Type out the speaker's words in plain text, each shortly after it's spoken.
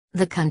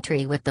The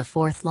country with the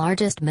fourth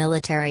largest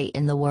military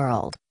in the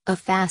world, a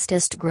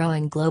fastest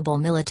growing global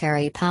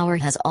military power,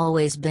 has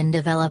always been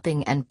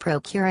developing and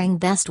procuring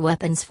best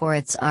weapons for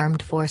its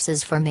armed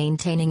forces for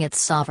maintaining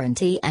its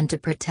sovereignty and to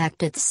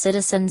protect its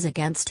citizens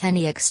against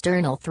any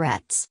external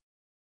threats.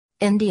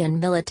 Indian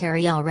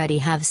military already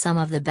have some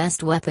of the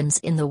best weapons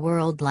in the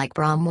world like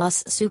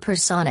BrahMos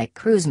supersonic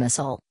cruise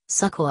missile,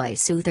 Sukhoi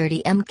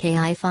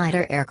Su30-MKI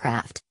fighter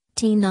aircraft,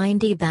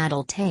 T-90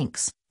 battle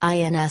tanks,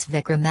 INS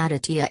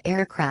Vikramaditya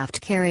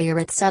aircraft carrier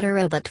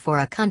etc. But for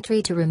a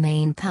country to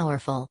remain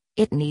powerful,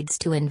 it needs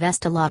to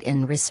invest a lot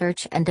in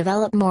research and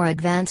develop more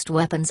advanced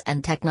weapons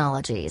and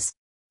technologies.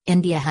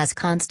 India has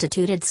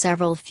constituted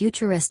several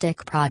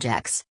futuristic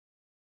projects.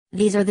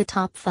 These are the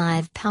top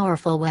 5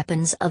 powerful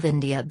weapons of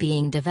India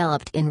being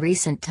developed in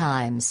recent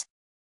times.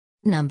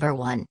 Number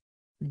 1.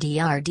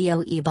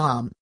 DRDO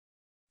E-bomb.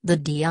 The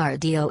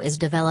DRDO is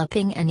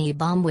developing an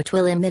E-bomb which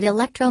will emit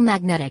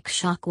electromagnetic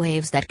shock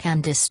waves that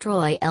can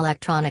destroy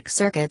electronic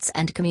circuits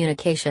and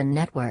communication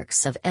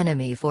networks of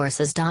enemy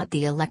forces.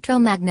 The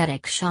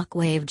electromagnetic shock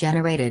wave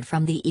generated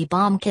from the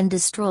E-bomb can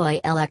destroy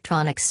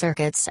electronic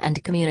circuits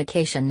and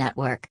communication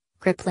network,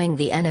 crippling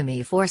the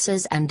enemy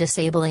forces and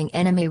disabling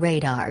enemy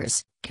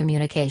radars,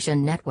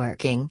 communication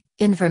networking,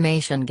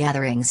 information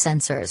gathering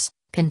sensors,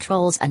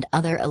 controls and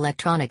other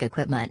electronic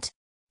equipment.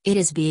 It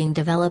is being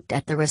developed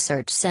at the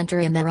Research Centre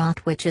Emirat,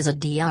 which is a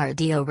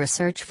DRDO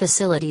research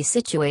facility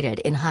situated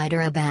in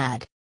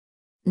Hyderabad.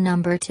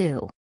 Number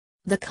 2.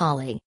 The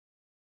Kali.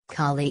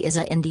 Kali is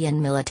a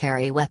Indian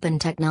military weapon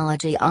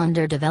technology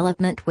under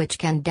development which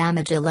can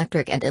damage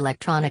electric and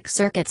electronic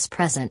circuits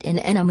present in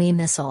enemy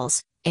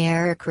missiles,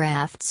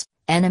 aircrafts,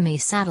 enemy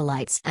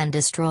satellites and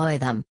destroy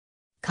them.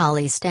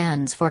 Kali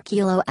stands for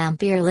Kilo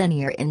Ampere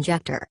Linear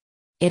Injector.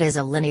 It is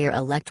a linear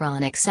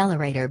electron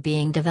accelerator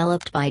being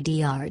developed by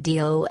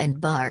DRDO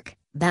and BARC,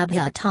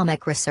 Bhabha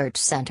Atomic Research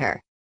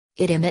Centre.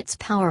 It emits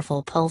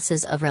powerful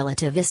pulses of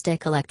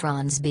relativistic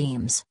electrons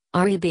beams,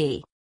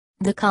 REB.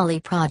 The Kali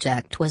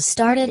project was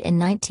started in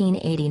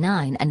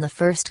 1989 and the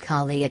first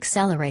Kali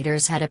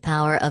accelerators had a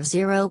power of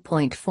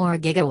 0.4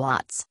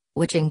 gigawatts,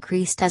 which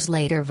increased as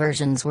later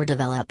versions were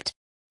developed.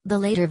 The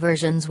later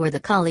versions were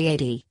the Kali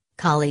 80,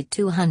 Kali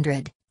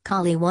 200,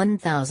 Kali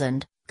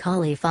 1000,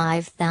 Kali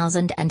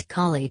 5000 and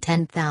Kali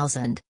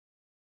 10,000.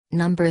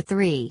 Number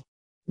 3.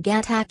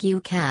 Gatak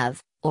UCAV,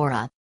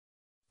 AURA.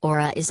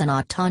 AURA is an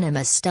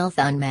autonomous stealth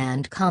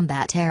unmanned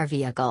combat air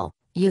vehicle,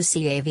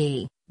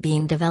 UCAV,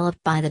 being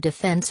developed by the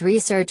Defence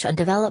Research and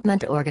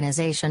Development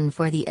Organisation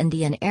for the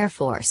Indian Air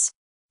Force.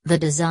 The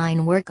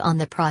design work on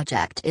the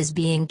project is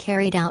being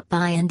carried out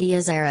by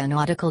India's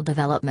Aeronautical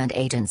Development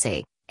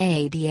Agency,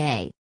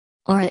 ADA.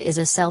 AURA is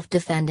a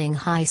self-defending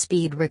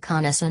high-speed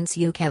reconnaissance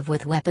UCAV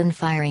with weapon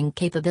firing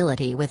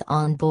capability with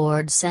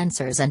on-board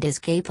sensors and is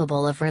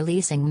capable of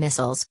releasing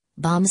missiles,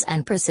 bombs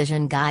and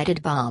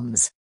precision-guided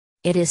bombs.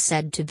 It is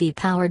said to be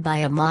powered by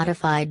a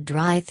modified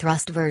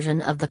dry-thrust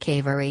version of the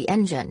cavalry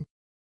engine.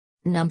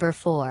 Number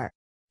 4.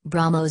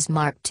 BrahMos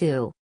Mark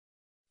II.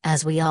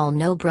 As we all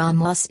know,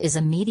 BrahMos is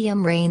a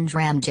medium-range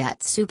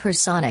ramjet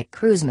supersonic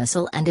cruise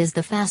missile and is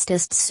the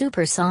fastest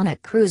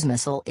supersonic cruise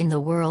missile in the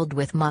world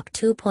with Mach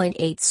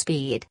 2.8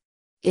 speed.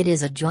 It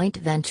is a joint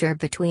venture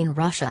between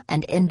Russia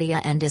and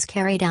India and is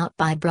carried out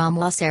by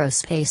BrahMos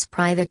Aerospace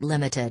Private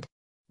Limited.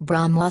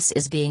 BrahMos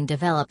is being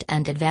developed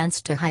and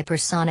advanced to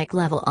hypersonic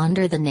level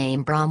under the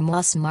name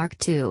BrahMos Mark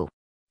II.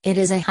 It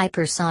is a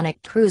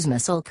hypersonic cruise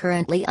missile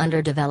currently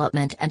under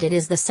development and it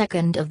is the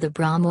second of the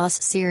BrahMos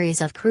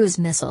series of cruise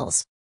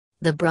missiles.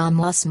 The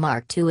BrahMos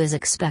Mark II is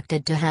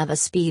expected to have a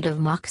speed of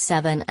Mach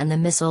 7 and the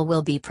missile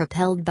will be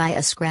propelled by a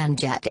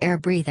scramjet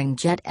air-breathing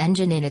jet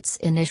engine in its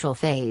initial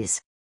phase.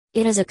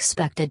 It is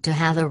expected to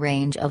have a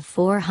range of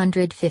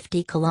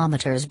 450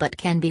 kilometers but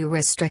can be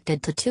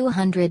restricted to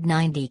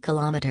 290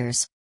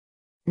 kilometers.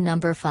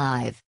 Number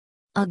 5.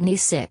 Agni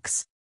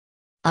 6.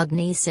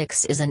 Agni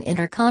 6 is an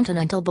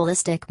intercontinental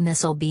ballistic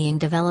missile being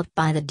developed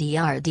by the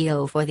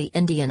DRDO for the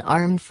Indian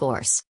Armed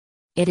Force.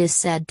 It is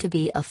said to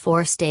be a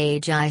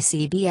 4-stage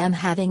ICBM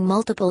having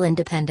multiple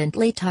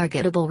independently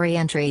targetable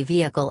re-entry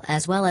vehicle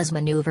as well as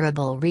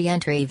maneuverable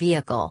re-entry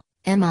vehicle,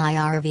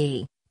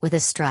 MIRV, with a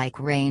strike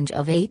range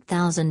of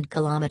 8,000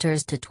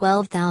 km to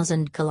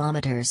 12,000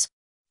 km.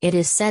 It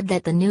is said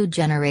that the new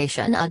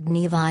generation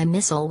Agni V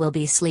missile will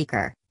be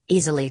sleeker,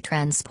 easily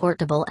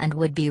transportable and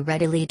would be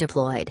readily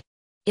deployed.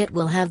 It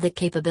will have the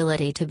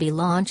capability to be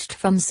launched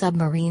from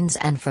submarines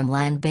and from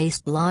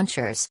land-based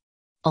launchers.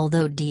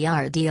 Although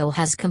DRDO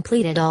has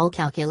completed all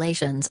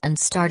calculations and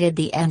started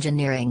the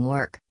engineering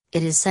work,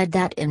 it is said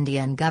that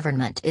Indian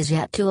government is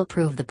yet to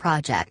approve the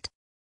project.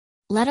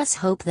 Let us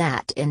hope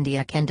that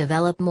India can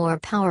develop more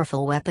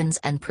powerful weapons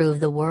and prove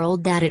the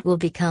world that it will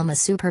become a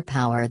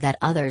superpower that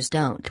others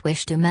don't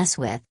wish to mess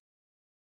with.